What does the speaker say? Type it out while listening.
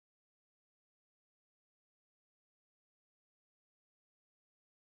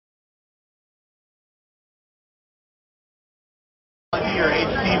technology, or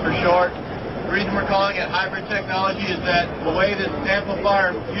HT for short. The reason we're calling it hybrid technology is that the way this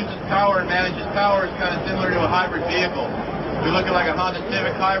amplifier uses power and manages power is kind of similar to a hybrid vehicle. If you look at like a Honda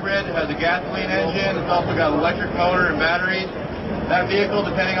Civic hybrid, it has a gasoline engine, it's also got an electric motor and batteries. That vehicle,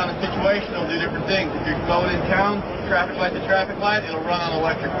 depending on the situation, will do different things. If you're going in town, traffic light to traffic light, it'll run on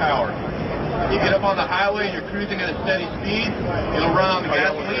electric power. If you get up on the highway and you're cruising at a steady speed, it'll run on the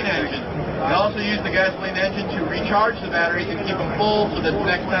gasoline engine. It also uses the gasoline engine to recharge the batteries and keep them full so that the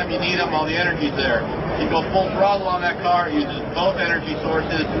next time you need them, all the energy's there. You go full throttle on that car, it uses both energy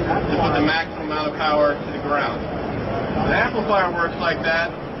sources to put the maximum amount of power to the ground. The amplifier works like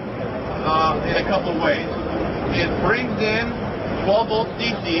that in a couple of ways. It brings in 12 volts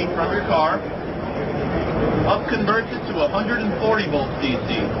DC from your car, converts it to 140 volts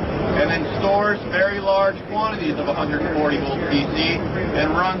DC, and then stores very large quantities of 140 volts DC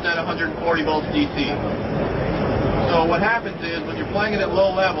and runs at 140 volts DC. So what happens is, when you're playing it at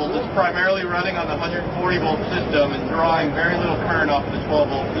low levels, it's primarily running on the 140 volt system and drawing very little current off of the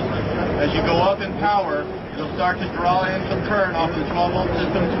 12 volt system. As you go up in power, it'll start to draw in some current off the 12 volt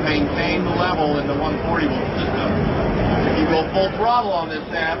system to maintain the level in the 140 volt system. If you go full throttle on this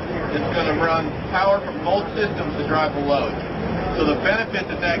amp, it's going to run power from both systems to drive the load. So the benefit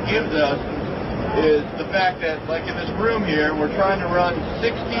that that gives us is the fact that, like in this room here, we're trying to run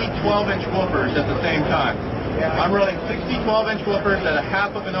 60 12-inch woofers at the same time. I'm running 60 12-inch woofers at a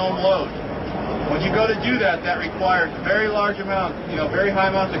half of an ohm load. When you go to do that, that requires very large amounts, very high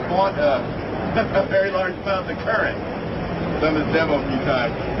amounts of very large amounts of current. Done this demo a few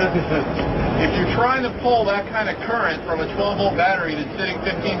times. If you're trying to pull that kind of current from a 12-volt battery that's sitting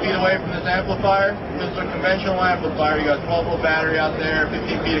 15 feet away from this amplifier, this is a conventional amplifier. You got a 12-volt battery out there,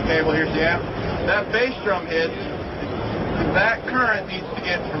 15 feet of cable, here's the amp. That bass drum hits, that current needs to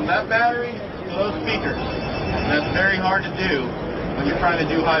get from that battery to those speakers. And that's very hard to do when you're trying to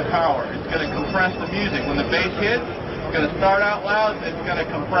do high power. It's going to compress the music. When the bass hits, it's going to start out loud, and it's going to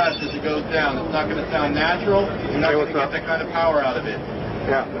compress as it goes down. It's not going to sound natural. You're not going to get that kind of power out of it.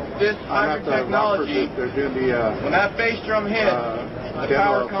 Yeah. This hybrid technology, when that bass drum hits, the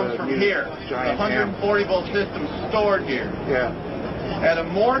power comes from here. The 140 volt system stored here. Yeah. At a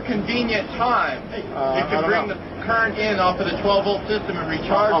more convenient time, you can bring the current in off of the 12 volt system and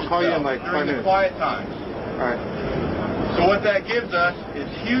recharge it during the quiet times. All right. So what that gives us is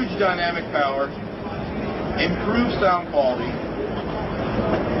huge dynamic power, improved sound quality.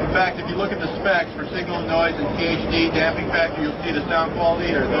 In fact, if you look at the specs for signal noise and THD, damping factor, you'll see the sound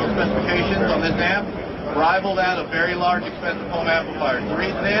quality, or those specifications on this amp, rival that of very large expensive home amplifiers. The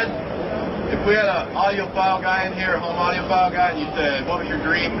reason is, if we had an audiophile guy in here, a home audiophile guy, and you said, what was your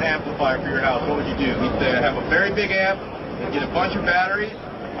dream amplifier for your house, what would you do? He'd say, I have a very big amp, I'd get a bunch of batteries,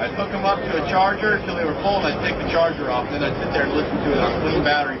 I'd hook them up to a charger until they were full, and I'd take the charger off, and then I'd sit there and listen to it on clean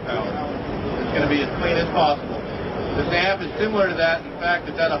battery power. It's going to be as clean as possible. This amp is similar to that, in the fact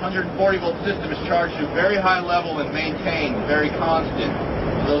that that 140 volt system is charged to a very high level and maintained very constant.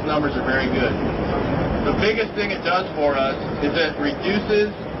 Those numbers are very good. The biggest thing it does for us is that it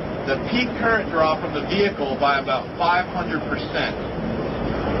reduces the peak current draw from the vehicle by about 500%,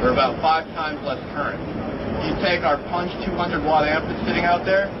 or about 5 times less current. You take our Punch 200 watt amp that's sitting out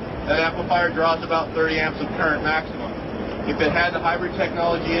there, that amplifier draws about 30 amps of current maximum. If it had the hybrid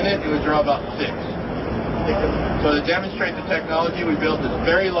technology in it, it would draw about 6. So to demonstrate the technology, we built this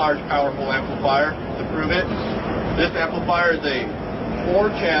very large, powerful amplifier to prove it. This amplifier is a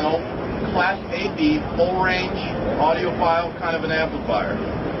 4-channel, Class AB, full-range, audiophile kind of an amplifier.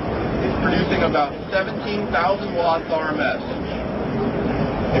 It's producing about 17,000 watts RMS.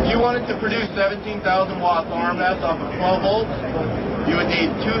 If you wanted to produce 17,000 watts RMS off of 12 volts, you would need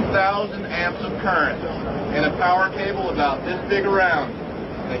 2,000 amps of current and a power cable about this big around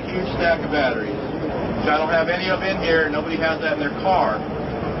and a huge stack of batteries, which I don't have any of in here. Nobody has that in their car.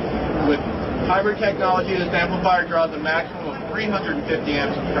 With hybrid technology, this amplifier draws a maximum of 350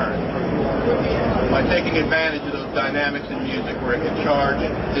 amps of current by taking advantage of those dynamics in music where it can charge,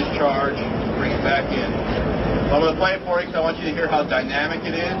 discharge, bring it back in. So I'm going to play it for you because I want you to hear how dynamic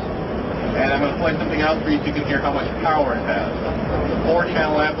it is, and I'm going to play something else for you so you can hear how much power it has. The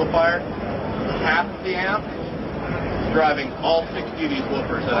 4-channel amplifier, half of the amp is driving all 60 of these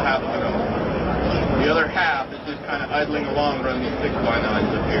woofers at a half of an ohm. The other half is just kind of idling along running these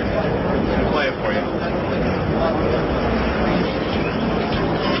 6x9s up here. I'm going to play it for you.